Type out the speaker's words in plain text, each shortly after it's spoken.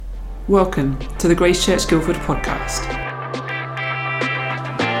Welcome to the Grace Church Guildford podcast.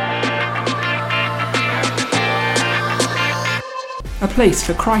 A place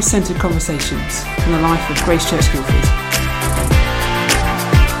for Christ-centred conversations on the life of Grace Church Guildford.